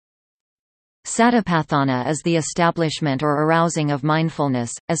Satipatthana is the establishment or arousing of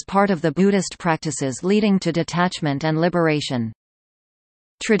mindfulness, as part of the Buddhist practices leading to detachment and liberation.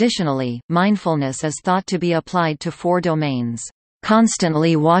 Traditionally, mindfulness is thought to be applied to four domains: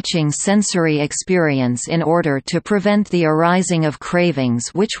 constantly watching sensory experience in order to prevent the arising of cravings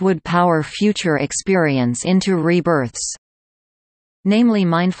which would power future experience into rebirths, namely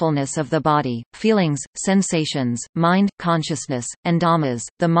mindfulness of the body, feelings, sensations, mind, consciousness, and dhammas.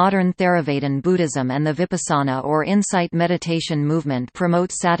 The modern Theravada Buddhism and the Vipassana or insight meditation movement promote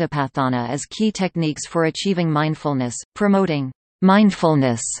Satipatthana as key techniques for achieving mindfulness, promoting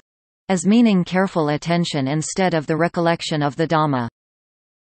mindfulness as meaning careful attention instead of the recollection of the Dhamma.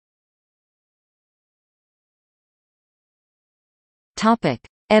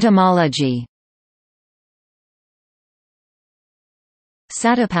 Etymology.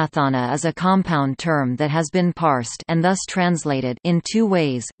 Satipatthana is a compound term that has been parsed and thus translated in two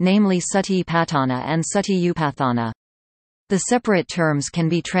ways, namely Satipatthana and Satipatthana. The separate terms can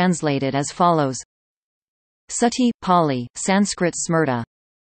be translated as follows: Sati, Pali, Sanskrit smrta.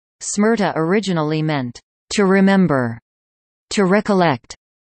 Smrta originally meant to remember, to recollect,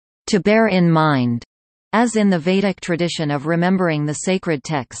 to bear in mind, as in the Vedic tradition of remembering the sacred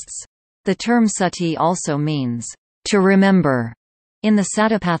texts. The term sati also means to remember. In the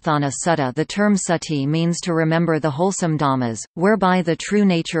Satipatthana Sutta, the term sati means to remember the wholesome dhammas, whereby the true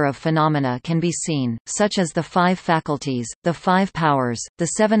nature of phenomena can be seen, such as the five faculties, the five powers, the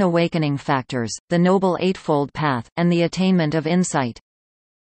seven awakening factors, the Noble Eightfold Path, and the attainment of insight.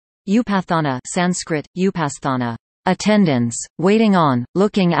 Upasthana, Sanskrit, upasthana, attendance, waiting on,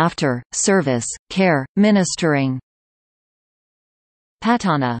 looking after, service, care, ministering.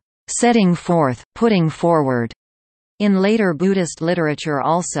 Patthana, setting forth, putting forward. In later Buddhist literature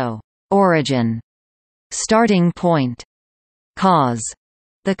also, origin, starting point, cause.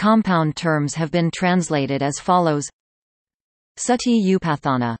 The compound terms have been translated as follows: Sati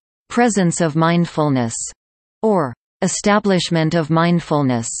upasthana, presence of mindfulness, or establishment of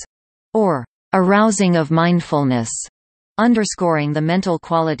mindfulness, or arousing of mindfulness, underscoring the mental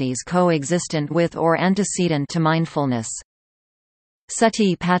qualities coexistent with or antecedent to mindfulness.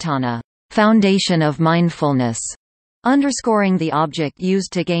 Satipatthana, foundation of mindfulness, underscoring the object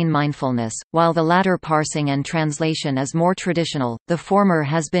used to gain mindfulness. While the latter parsing and translation is more traditional, the former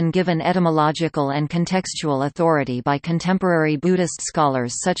has been given etymological and contextual authority by contemporary Buddhist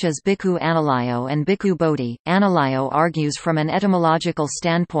scholars such as Bhikkhu Analayo and Bhikkhu Bodhi. Analayo argues from an etymological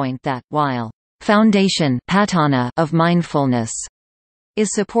standpoint that, while foundation patthana of mindfulness is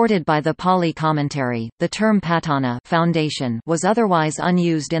supported by the Pali commentary, the term patthana foundation was otherwise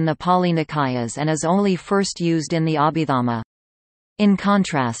unused in the Pali Nikayas and is only first used in the Abhidhamma. In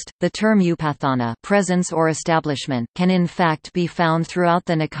contrast, the term upasthana presence or establishment can in fact be found throughout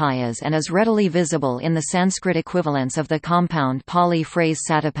the Nikayas and is readily visible in the Sanskrit equivalents of the compound Pali phrase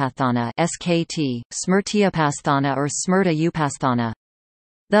satipatthana skt, smrtiupasthana or smrta upasthana.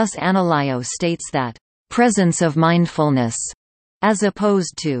 Thus Analayo states that, presence of mindfulness, as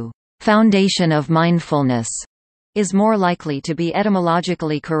opposed to foundation of mindfulness, is more likely to be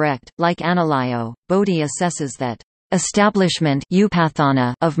etymologically correct. Like Analayo, Bodhi assesses that establishment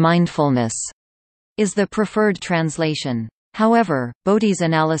upasthana of mindfulness is the preferred translation. However, Bodhi's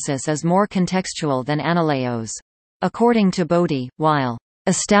analysis is more contextual than Analayo's. According to Bodhi, while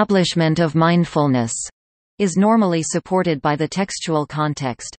establishment of mindfulness is normally supported by the textual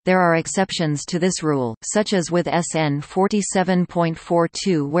context, there are exceptions to this rule, such as with SN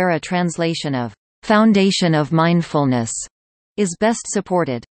 47.42 where a translation of foundation of mindfulness is best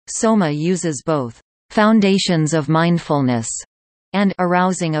supported. Soma uses both foundations of mindfulness and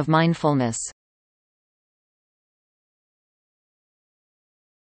arousing of mindfulness.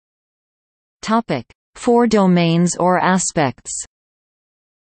 Topic: Four domains or aspects.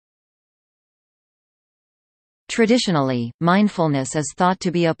 Traditionally, mindfulness is thought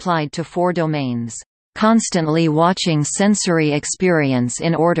to be applied to four domains: constantly watching sensory experience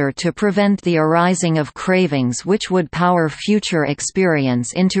in order to prevent the arising of cravings which would power future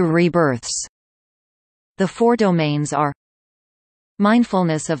experience into rebirths. The four domains are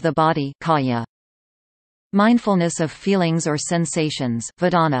mindfulness of the body kaya, mindfulness of feelings or sensations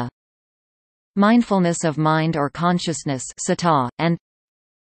vedana, mindfulness of mind or consciousness citta, and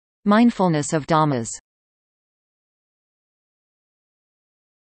mindfulness of dhammas.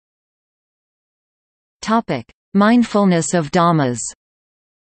 Mindfulness of dhammas.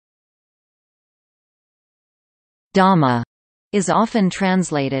 Dhamma is often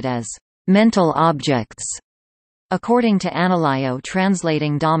translated as mental objects. According to Analayo,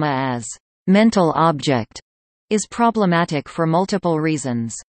 translating Dhamma as mental object is problematic for multiple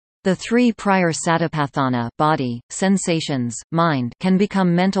reasons. The three prior satipatthana body, sensations, mind can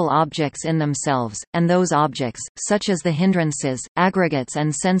become mental objects in themselves, and those objects, such as the hindrances, aggregates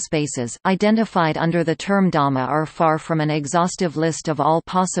and sense bases, identified under the term dhamma are far from an exhaustive list of all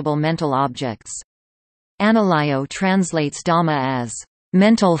possible mental objects. Analayo translates dhamma as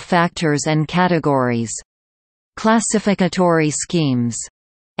mental factors and categories, classificatory schemes,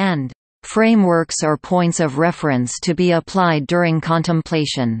 and frameworks or points of reference to be applied during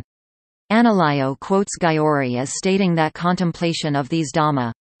contemplation. Analayo quotes Gyori as stating that contemplation of these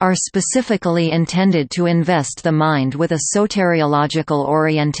dhamma are specifically intended to invest the mind with a soteriological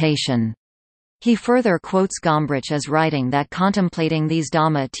orientation. He further quotes Gombrich as writing that contemplating these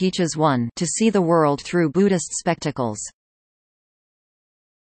dhamma teaches one to see the world through Buddhist spectacles.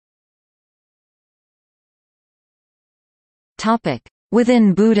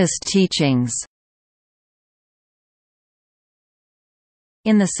 Within Buddhist teachings.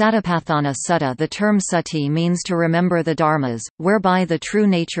 In the Satipatthana Sutta, the term sati means to remember the dharmas, whereby the true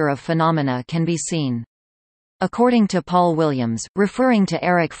nature of phenomena can be seen. According to Paul Williams, referring to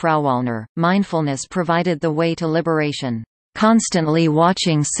Erich Frauwallner, mindfulness provided the way to liberation, constantly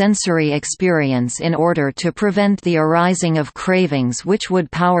watching sensory experience in order to prevent the arising of cravings which would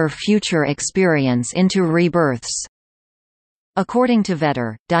power future experience into rebirths. According to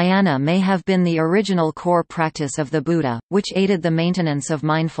Vetter, dhyana may have been the original core practice of the Buddha, which aided the maintenance of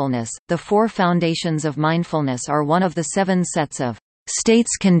mindfulness. The four foundations of mindfulness are one of the 7 sets of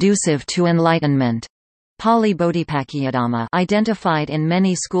states conducive to enlightenment, Pali Bodhipakkiyadhamma, identified in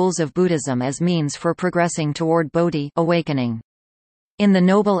many schools of Buddhism as means for progressing toward bodhi awakening. In the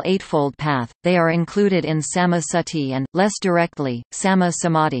Noble Eightfold Path, they are included in Samma Sati and, less directly, Samma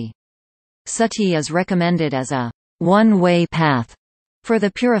Samadhi. Sati is recommended as a one-way path for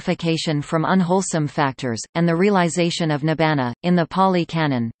the purification from unwholesome factors, and the realization of nibbana. In the Pali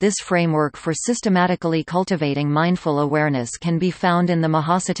Canon, this framework for systematically cultivating mindful awareness can be found in the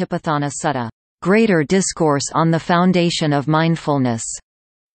Mahasatipatthana Sutta, Greater Discourse on the Foundation of Mindfulness,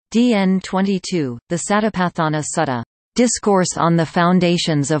 DN 22, the Satipatthana Sutta, Discourse on the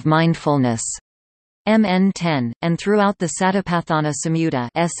Foundations of Mindfulness, MN 10, and throughout the Satipatthana Samyutta,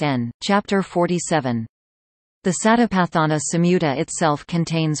 SN, Chapter 47. The Satipatthana Samyutta itself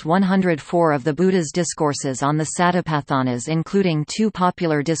contains 104 of the Buddha's discourses on the Satipathanas, including 2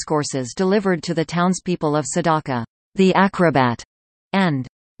 popular discourses delivered to the townspeople of Sadaka, the Acrobat, and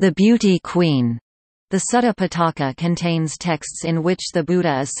the Beauty Queen. The Sutta Pitaka contains texts in which the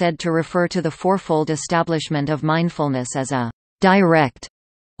Buddha is said to refer to the fourfold establishment of mindfulness as a direct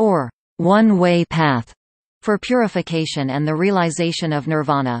or one-way path for purification and the realization of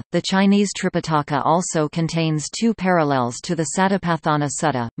nirvana. The Chinese Tripitaka also contains 2 parallels to the Satipatthana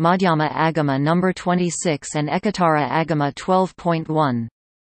Sutta, Madhyama Agama No. 26 and Ekatara Agama 12.1.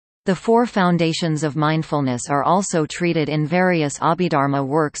 The 4 foundations of mindfulness are also treated in various Abhidharma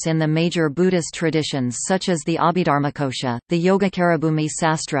works in the major Buddhist traditions such as the Abhidharmakosha, the Yogacarabhumi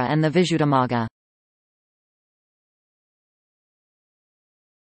Sastra and the Visuddhimagga.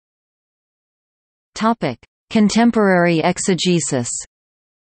 Contemporary exegesis.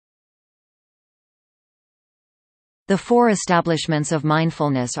 The 4 establishments of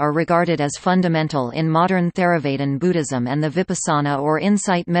mindfulness are regarded as fundamental in modern Theravada Buddhism and the Vipassana or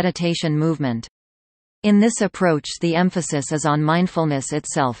insight meditation movement. In this approach, the emphasis is on mindfulness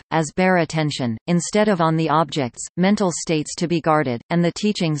itself, as bare attention, instead of on the objects, mental states to be guarded, and the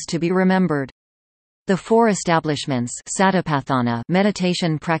teachings to be remembered. The 4 establishments Satipatthana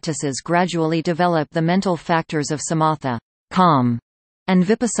meditation practices gradually develop the mental factors of samatha, calm, and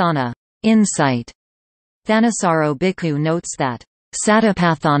vipassana, insight. Thanissaro Bhikkhu notes that,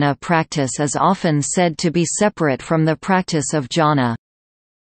 Satipatthana practice is often said to be separate from the practice of jhana,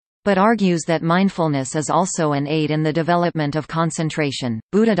 but argues that mindfulness is also an aid in the development of concentration.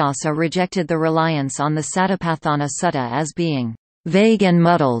 Buddhadasa rejected the reliance on the Satipatthana Sutta as being vague and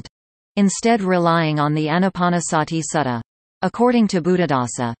muddled, instead relying on the Anapanasati Sutta. According to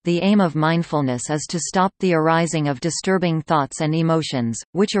Buddhadasa, the aim of mindfulness is to stop the arising of disturbing thoughts and emotions,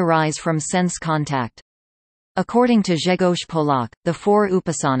 which arise from sense contact. According to Grzegorz Polak, the 4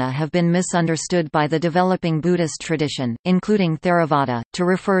 upasana have been misunderstood by the developing Buddhist tradition, including Theravada, to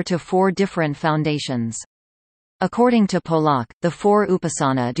refer to 4 different foundations. According to Polak, the 4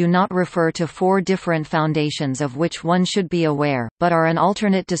 upasana do not refer to 4 different foundations of which one should be aware, but are an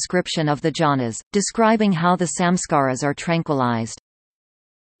alternate description of the jhanas, describing how the samskaras are tranquilized.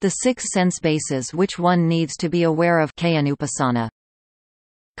 The 6 sense bases which one needs to be aware of Kayanupasana.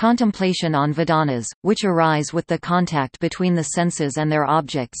 Contemplation on vedanas, which arise with the contact between the senses and their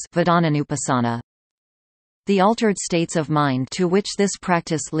objects Vedananupasana. The altered states of mind to which this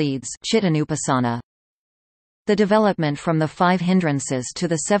practice leads, Chittanupassana. The development from the 5 hindrances to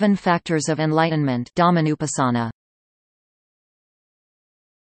the 7 factors of enlightenment, Dhammanupassana.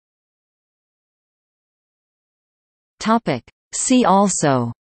 Topic. See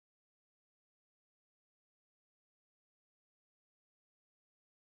also.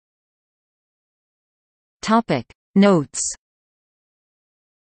 Topic. Notes.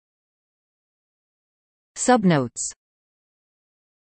 Subnotes.